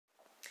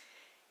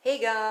Hey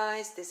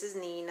guys, this is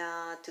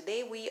Nina.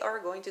 Today we are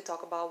going to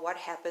talk about what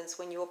happens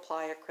when you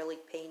apply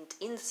acrylic paint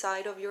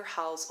inside of your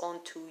house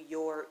onto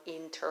your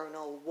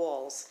internal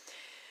walls.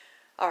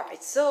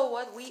 Alright, so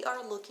what we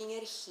are looking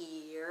at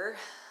here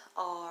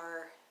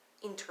are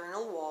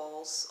internal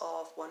walls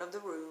of one of the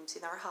rooms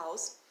in our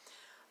house.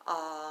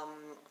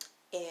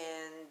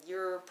 And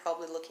you're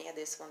probably looking at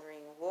this wondering,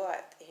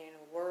 what in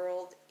the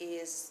world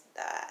is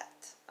that?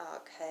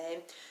 Okay,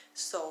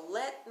 so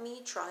let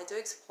me try to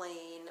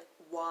explain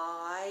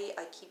why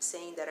I keep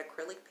saying that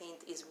acrylic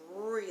paint is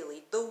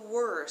really the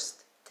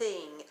worst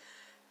thing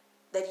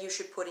that you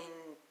should put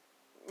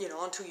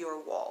onto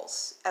your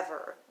walls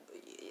ever.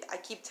 I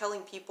keep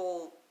telling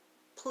people,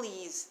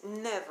 please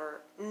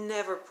never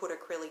put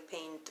acrylic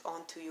paint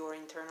onto your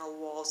internal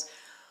walls.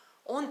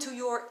 Onto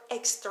your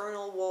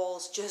external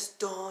walls, just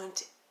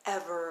don't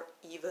ever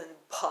even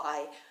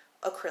buy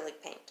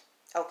acrylic paint.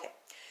 Okay,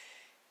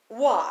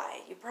 why?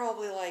 You're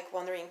probably like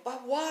wondering,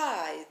 but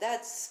why?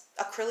 That's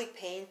acrylic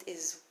paint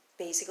is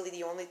basically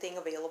the only thing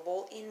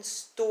available in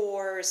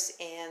stores,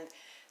 and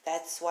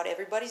that's what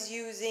everybody's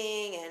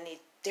using, and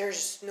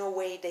there's no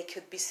way they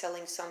could be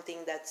selling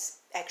something that's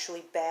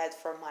actually bad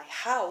for my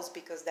house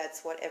because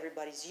that's what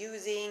everybody's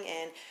using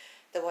and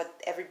what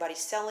everybody's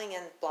selling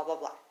and blah blah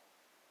blah.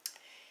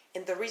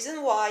 And the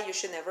reason why you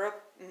should never,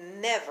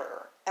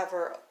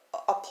 ever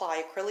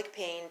apply acrylic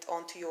paint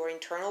onto your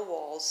internal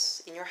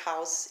walls in your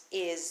house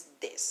is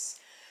this.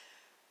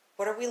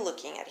 What are we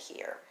looking at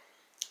here?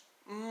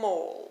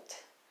 Mold,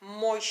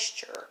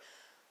 moisture,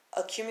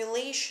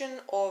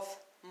 accumulation of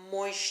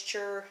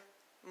moisture,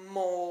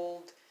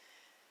 mold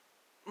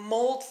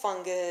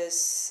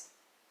fungus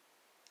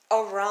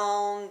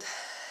around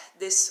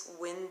this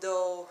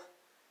window,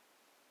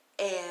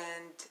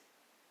 and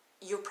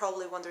you're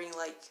probably wondering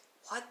like,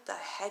 what the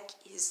heck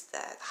is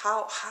that?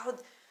 How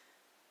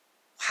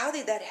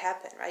did that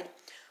happen, right?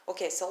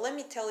 Okay, so let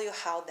me tell you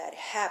how that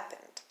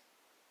happened.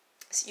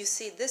 So you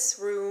see, this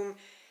room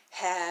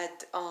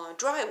had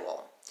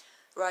drywall,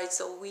 right?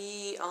 So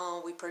we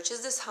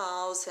purchased this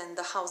house, and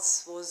the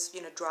house was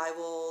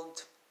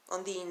drywalled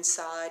on the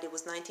inside. It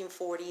was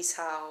 1940s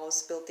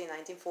house, built in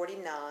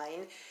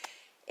 1949,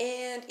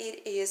 and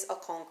it is a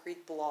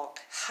concrete block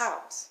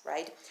house,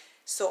 right?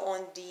 So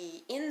on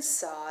the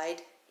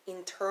inside,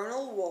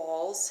 internal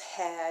walls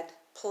had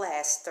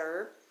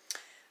plaster,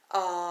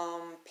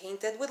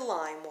 painted with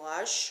lime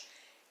wash,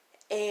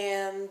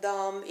 and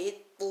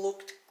it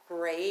looked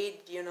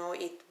great.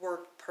 It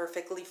worked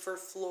perfectly for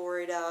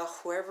Florida.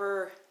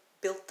 Whoever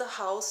built the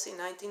house in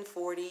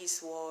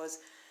 1940s was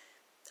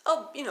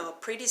a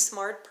pretty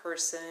smart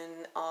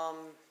person.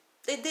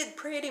 They did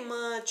pretty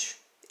much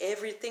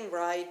everything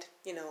right,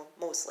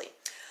 mostly.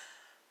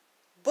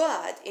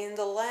 But in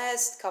the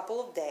last couple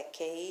of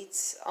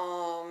decades,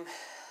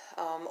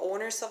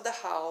 owners of the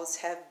house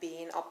have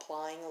been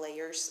applying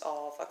layers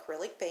of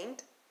acrylic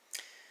paint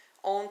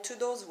onto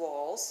those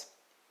walls,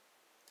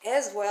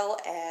 as well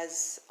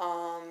as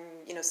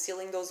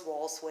sealing those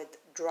walls with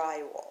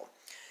drywall.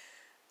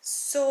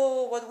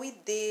 So what we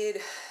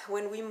did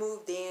when we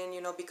moved in,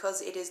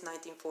 because it is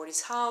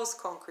 1940s house,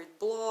 concrete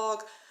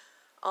block,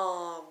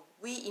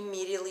 we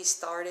immediately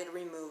started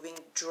removing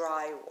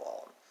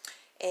drywall.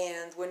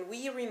 And when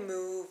we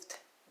removed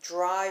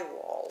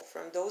drywall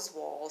from those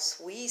walls,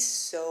 we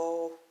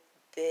saw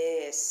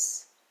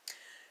this.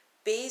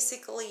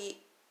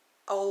 Basically,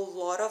 a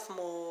lot of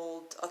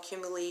mold,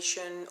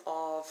 accumulation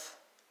of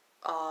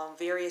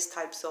various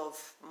types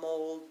of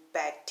mold,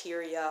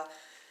 bacteria,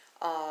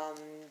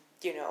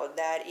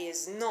 that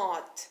is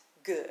not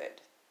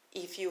good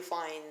if you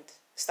find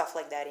stuff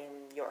like that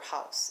in your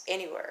house,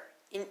 anywhere.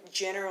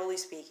 Generally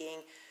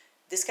speaking,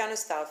 this kind of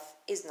stuff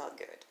is not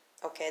good.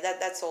 Okay,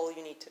 that's all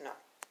you need to know.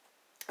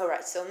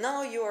 Alright, so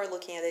now you are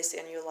looking at this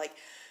and you're like,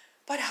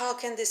 but how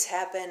can this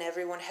happen?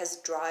 Everyone has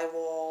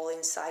drywall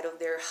inside of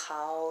their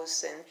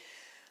house, and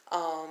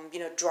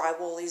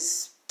drywall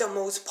is the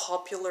most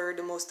popular,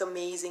 the most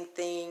amazing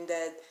thing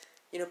that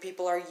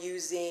people are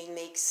using,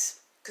 makes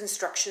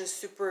construction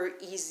super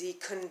easy,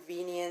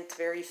 convenient,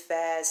 very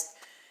fast,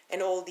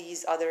 and all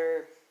these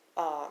other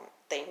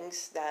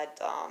things that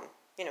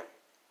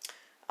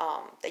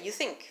that you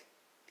think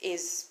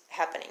is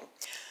happening.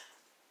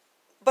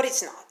 But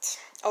it's not.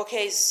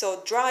 Okay, so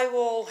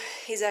drywall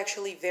is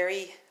actually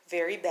very,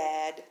 very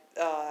bad.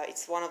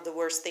 It's one of the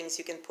worst things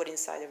you can put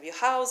inside of your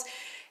house,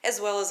 as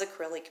well as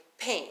acrylic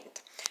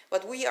paint.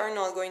 But we are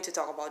not going to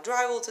talk about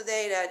drywall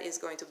today. That is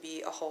going to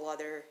be a whole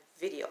other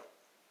video.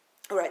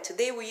 Alright,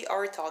 today we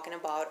are talking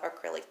about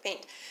acrylic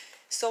paint.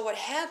 So what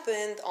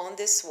happened on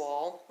this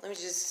wall, let me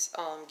just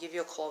give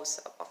you a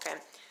close-up, okay?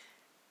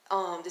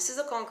 This is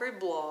a concrete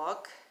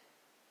block,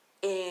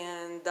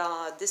 and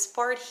this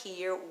part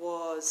here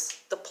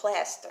was the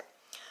plaster.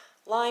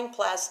 Lime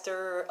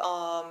plaster,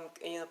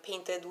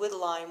 painted with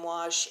lime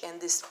wash,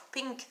 and this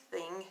pink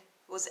thing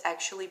was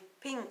actually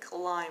pink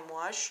lime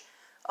wash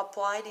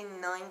applied in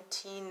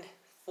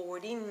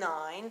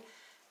 1949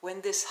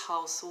 when this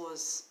house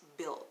was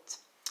built.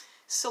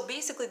 So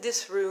basically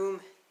this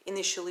room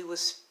initially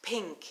was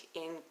pink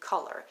in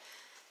color.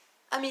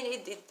 I mean,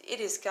 it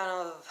is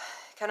kind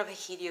of a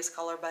hideous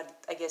color, but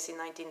I guess in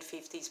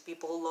 1950s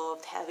people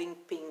loved having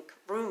pink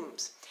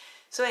rooms.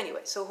 So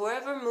anyway, so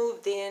whoever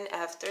moved in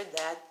after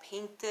that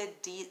painted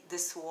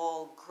this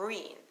wall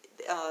green.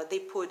 They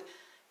put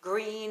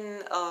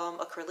green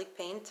acrylic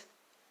paint,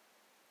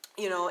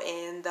 you know,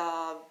 and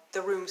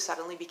the room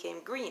suddenly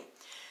became green.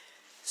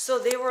 So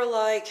they were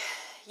like,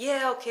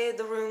 yeah, okay,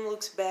 the room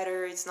looks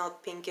better, it's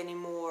not pink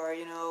anymore,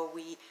 you know,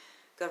 we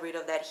got rid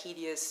of that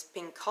hideous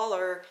pink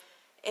color.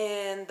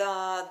 And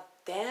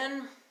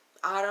then,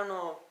 I don't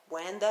know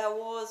when that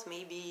was,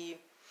 maybe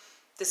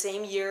the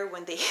same year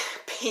when they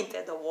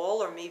painted the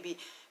wall, or maybe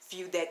a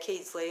few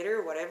decades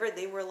later, whatever,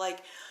 they were like,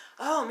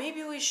 oh,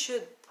 maybe we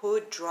should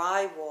put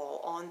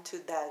drywall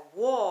onto that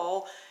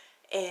wall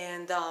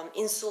and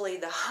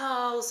insulate the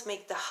house,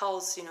 make the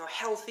house, you know,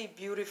 healthy,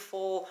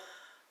 beautiful,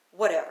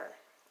 whatever.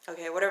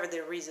 Okay, whatever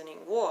their reasoning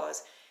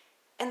was.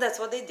 And that's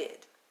what they did.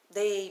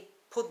 They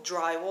put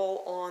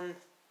drywall on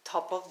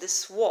top of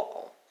this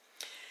wall.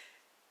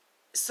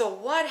 So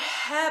what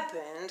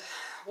happened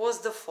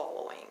was the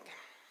following.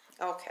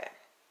 Okay.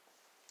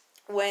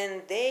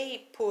 When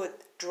they put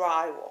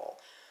drywall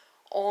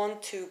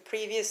onto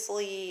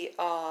previously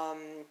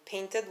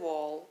painted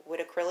wall with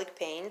acrylic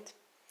paint,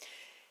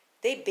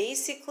 they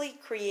basically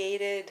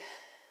created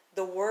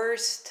the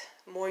worst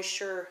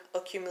moisture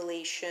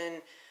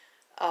accumulation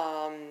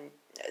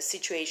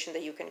situation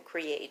that you can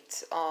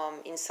create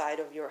inside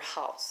of your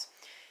house.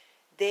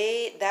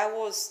 That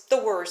was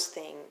the worst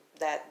thing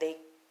that they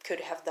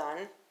could have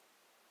done.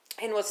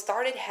 And what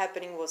started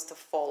happening was the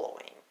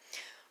following.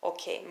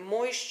 Okay,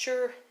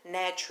 moisture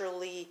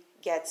naturally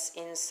gets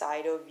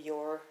inside of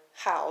your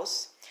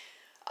house,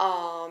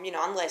 you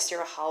know, unless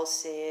your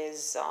house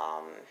is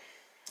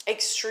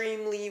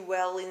extremely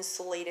well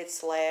insulated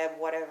slab,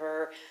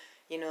 whatever,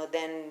 you know,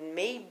 then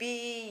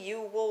maybe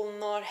you will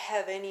not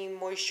have any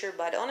moisture.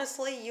 But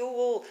honestly, you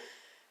will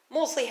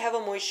mostly have a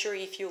moisture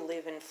if you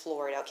live in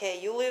Florida. Okay,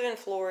 you live in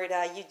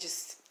Florida, you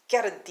just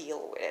gotta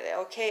deal with it.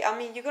 Okay, I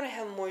mean, you're gonna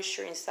have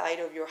moisture inside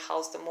of your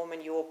house the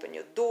moment you open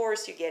your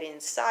doors, you get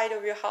inside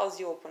of your house,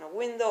 you open a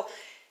window,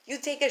 you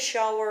take a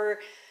shower,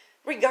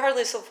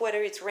 regardless of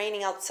whether it's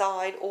raining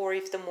outside or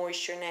if the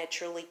moisture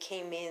naturally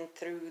came in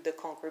through the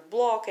concrete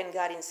block and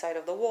got inside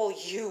of the wall,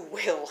 you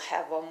will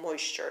have a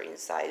moisture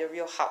inside of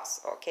your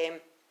house. Okay,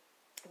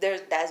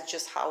 that's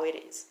just how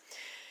it is.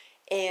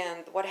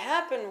 And what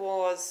happened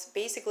was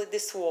basically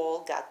this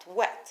wall got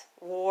wet.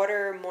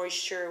 Water,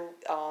 moisture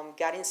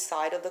got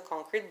inside of the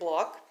concrete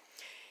block,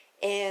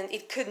 and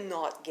it could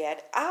not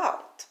get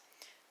out,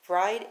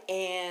 right?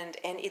 And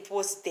it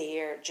was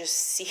there, just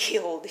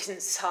sealed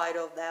inside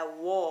of that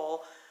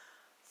wall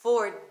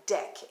for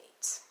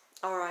decades.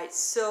 All right,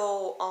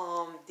 so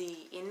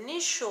the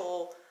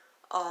initial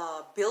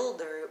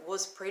builder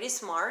was pretty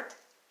smart.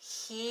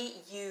 He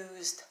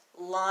used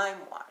lime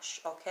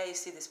wash. Okay,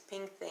 see this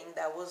pink thing,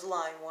 that was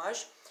lime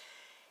wash.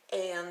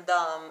 And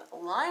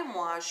lime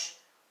wash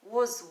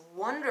was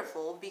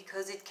wonderful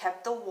because it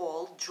kept the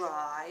wall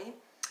dry.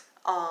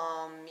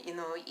 You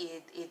know,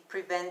 it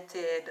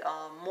prevented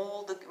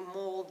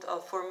mold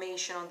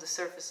formation on the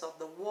surface of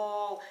the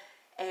wall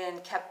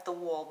and kept the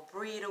wall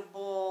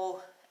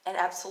breathable and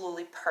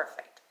absolutely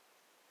perfect.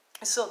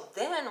 So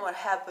then what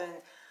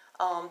happened,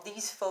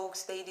 these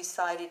folks, they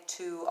decided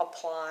to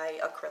apply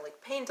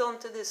acrylic paint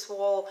onto this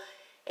wall,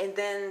 and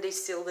then they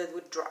sealed it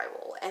with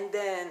drywall. And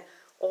then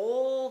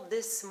all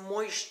this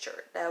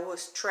moisture that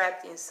was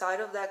trapped inside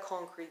of that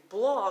concrete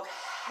block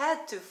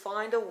had to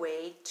find a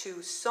way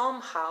to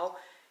somehow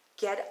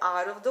get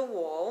out of the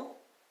wall,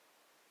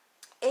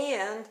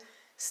 and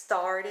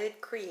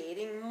started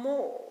creating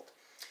mold.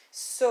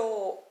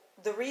 So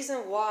the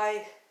reason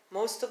why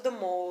most of the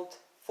mold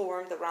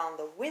formed around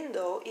the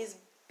window is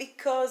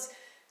because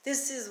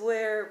this is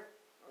where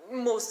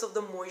most of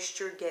the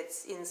moisture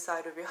gets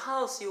inside of your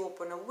house. You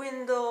open a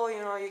window, you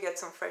know, you get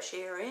some fresh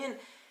air in,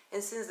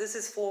 and since this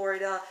is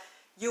Florida,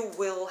 you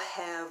will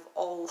have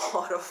a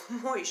lot of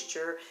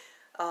moisture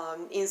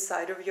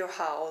inside of your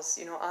house,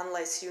 you know,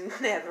 unless you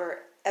never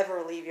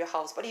ever leave your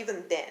house. But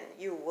even then,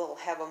 you will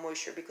have a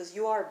moisture because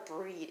you are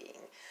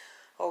breathing.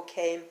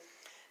 Okay,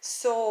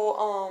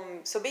 so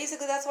so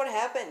basically that's what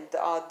happened.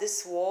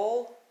 This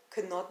wall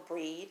could not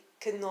breathe,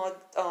 could not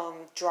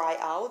dry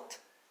out,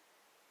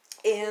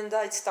 and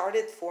it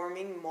started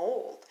forming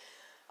mold.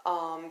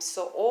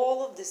 So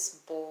all of this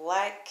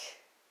black,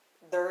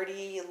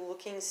 dirty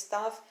looking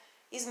stuff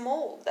is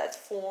mold that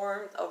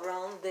formed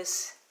around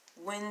this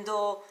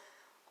window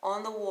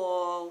on the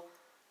wall,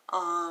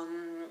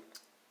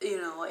 you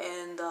know,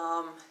 and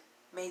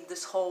made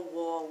this whole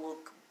wall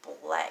look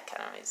black.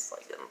 I mean, it's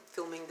like I'm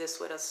filming this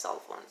with a cell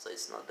phone, so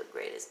it's not the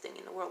greatest thing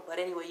in the world. But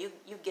anyway,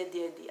 you get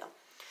the idea.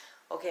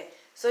 Okay,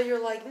 so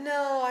you're like,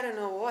 no, I don't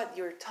know what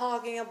you're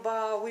talking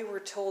about. We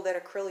were told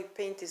that acrylic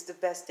paint is the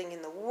best thing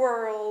in the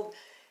world.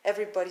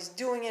 Everybody's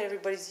doing it,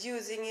 everybody's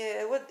using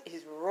it. What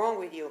is wrong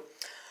with you?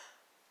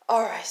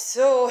 Alright,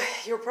 so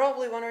you're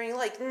probably wondering,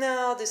 like,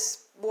 no,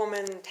 this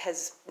woman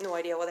has no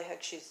idea what the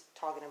heck she's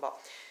talking about.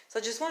 So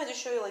I just wanted to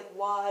show you like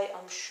why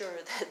I'm sure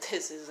that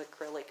this is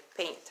acrylic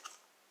paint.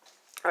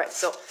 All right,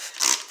 so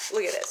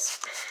look at this.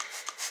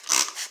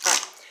 All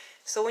right,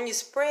 so when you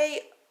spray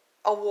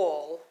a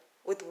wall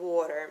with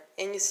water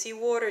and you see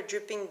water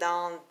dripping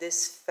down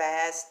this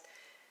fast,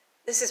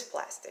 this is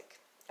plastic.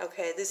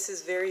 Okay, this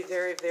is very,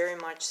 very, very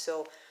much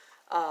so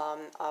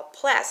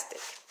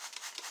plastic.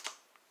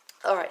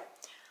 All right,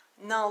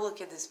 now look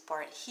at this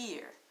part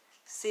here.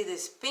 See,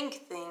 this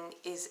pink thing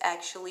is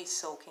actually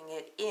soaking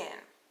it in.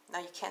 Now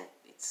you can't,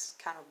 it's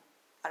kind of,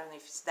 I don't know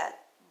if it's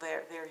that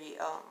very, very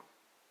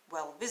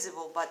well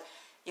visible, but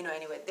you know,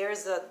 anyway,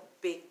 there's a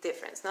big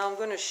difference. Now I'm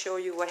going to show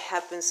you what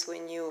happens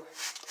when you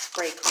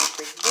spray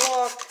concrete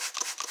block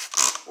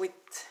with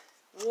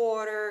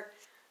water.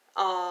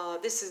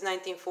 This is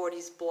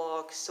 1940s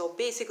block, so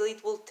basically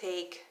it will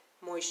take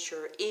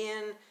moisture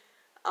in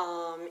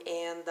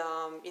and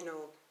you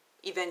know,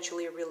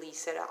 eventually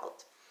release it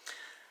out.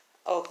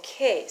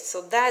 Okay,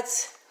 so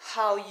that's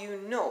how you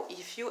know.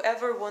 If you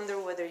ever wonder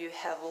whether you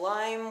have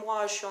lime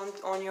wash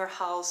on your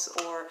house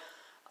or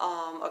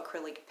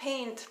acrylic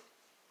paint,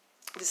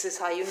 this is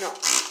how you know,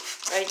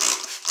 right?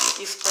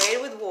 You spray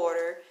it with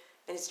water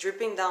and it's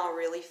dripping down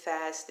really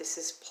fast. This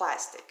is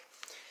plastic.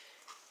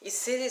 You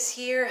see this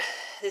here,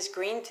 this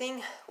green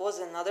thing was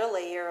another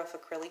layer of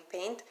acrylic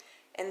paint,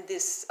 and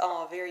this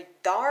very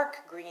dark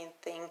green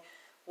thing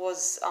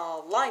was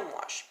lime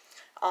wash.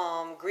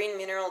 Green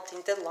mineral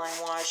tinted lime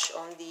wash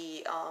on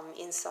the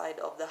inside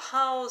of the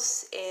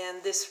house,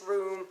 and this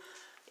room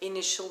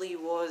initially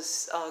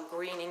was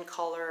green in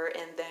color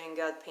and then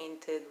got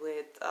painted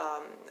with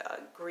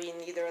green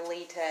either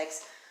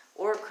latex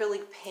or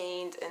acrylic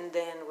paint, and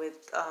then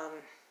with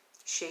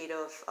shade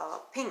of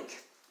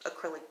pink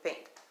acrylic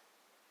paint.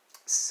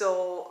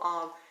 So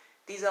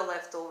these are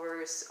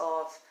leftovers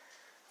of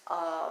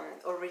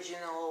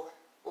original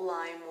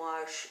lime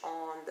wash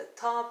on the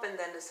top, and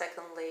then the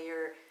second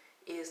layer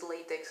is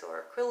latex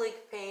or acrylic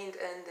paint,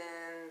 and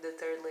then the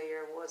third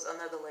layer was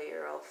another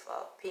layer of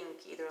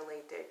pink, either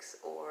latex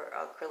or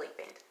acrylic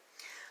paint.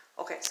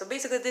 Okay, so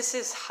basically this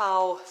is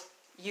how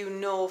you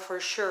know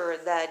for sure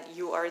that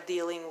you are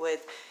dealing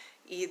with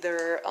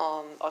either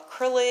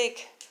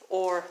acrylic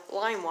or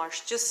lime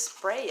wash. Just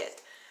spray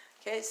it.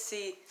 Okay,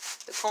 see,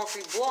 the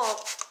concrete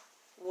block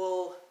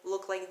will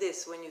look like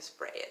this when you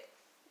spray it.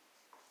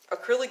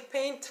 Acrylic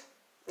paint,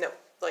 no,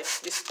 like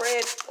you spray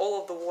it,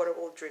 all of the water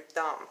will drip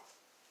down.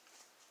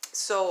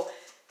 So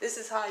this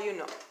is how you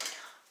know.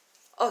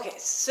 Okay,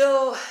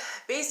 so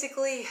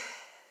basically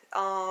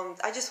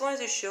I just wanted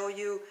to show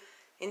you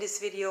in this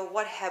video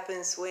what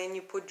happens when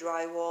you put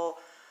drywall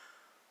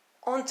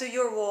onto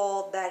your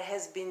wall that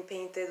has been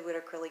painted with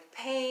acrylic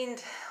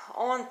paint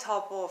on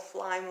top of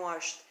lime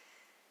washed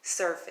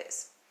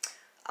surface.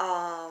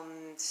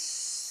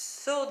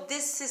 So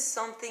this is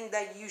something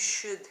that you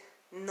should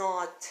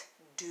not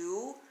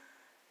do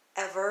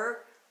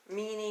ever.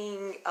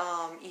 Meaning,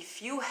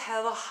 if you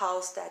have a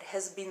house that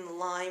has been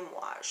lime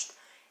washed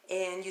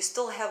and you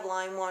still have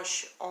lime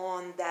wash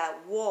on that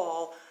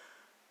wall,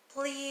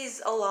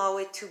 please allow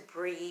it to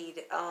breathe.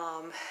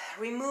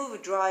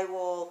 Remove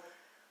drywall,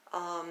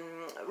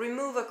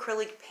 remove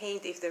acrylic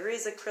paint if there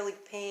is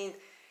acrylic paint.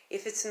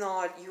 If it's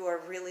not, you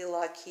are really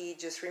lucky.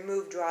 Just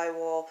remove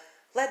drywall.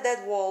 Let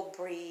that wall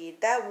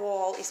breathe. That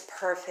wall is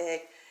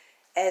perfect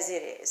as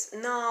it is.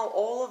 Now,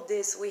 all of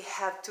this we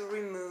have to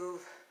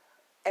remove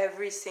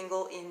every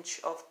single inch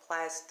of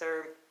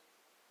plaster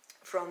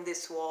from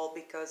this wall,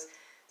 because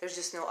there's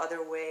just no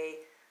other way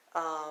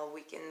we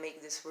can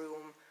make this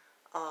room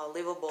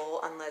livable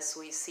unless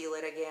we seal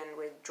it again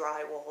with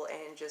drywall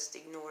and just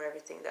ignore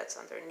everything that's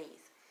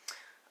underneath.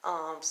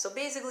 So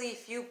basically,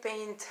 if you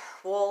paint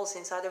walls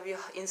inside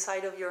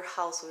of your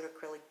house with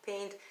acrylic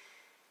paint,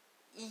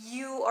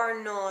 you are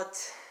not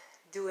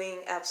doing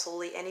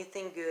absolutely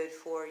anything good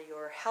for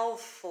your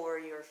health, for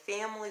your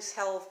family's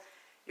health,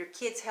 your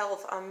kids'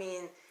 health. I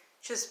mean,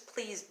 just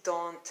please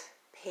don't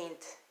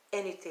paint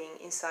anything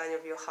inside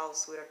of your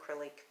house with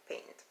acrylic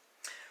paint.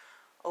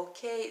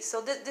 Okay,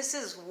 so this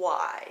is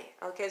why.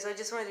 Okay, so I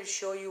just wanted to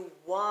show you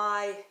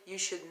why you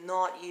should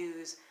not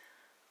use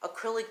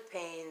acrylic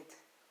paint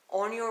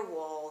on your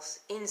walls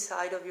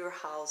inside of your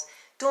house.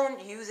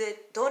 Don't use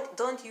it.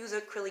 Don't use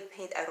acrylic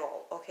paint at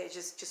all. Okay,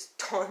 just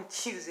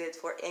don't use it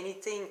for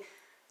anything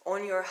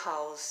on your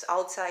house,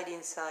 outside,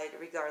 inside,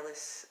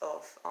 regardless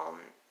of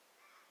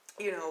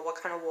you know, what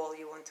kind of wall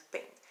you want to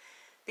paint,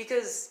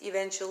 because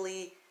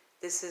eventually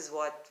this is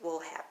what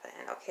will happen.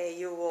 Okay,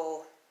 you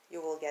will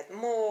get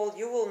mold.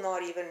 You will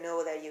not even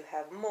know that you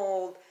have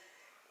mold,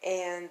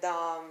 and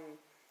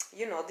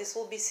you know, this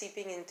will be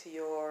seeping into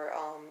your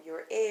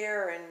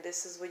air, and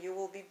this is what you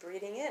will be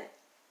breathing in.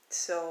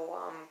 So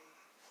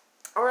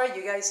all right,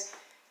 you guys,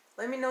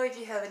 let me know if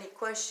you have any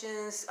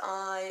questions.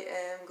 I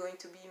am going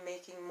to be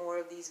making more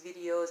of these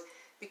videos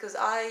because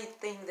I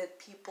think that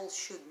people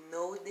should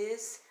know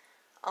this.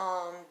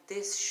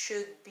 This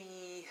should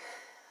be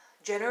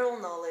general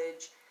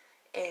knowledge,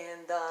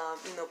 and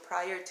you know,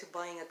 prior to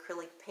buying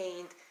acrylic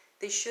paint,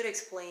 they should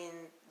explain,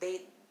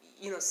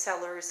 you know,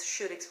 sellers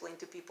should explain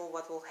to people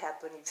what will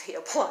happen if they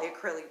apply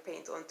acrylic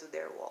paint onto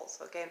their walls,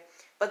 okay?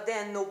 But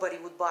then nobody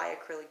would buy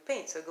acrylic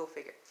paint, so go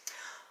figure.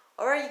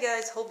 Alright, you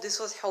guys, hope this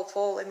was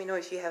helpful. Let me know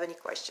if you have any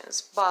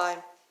questions. Bye.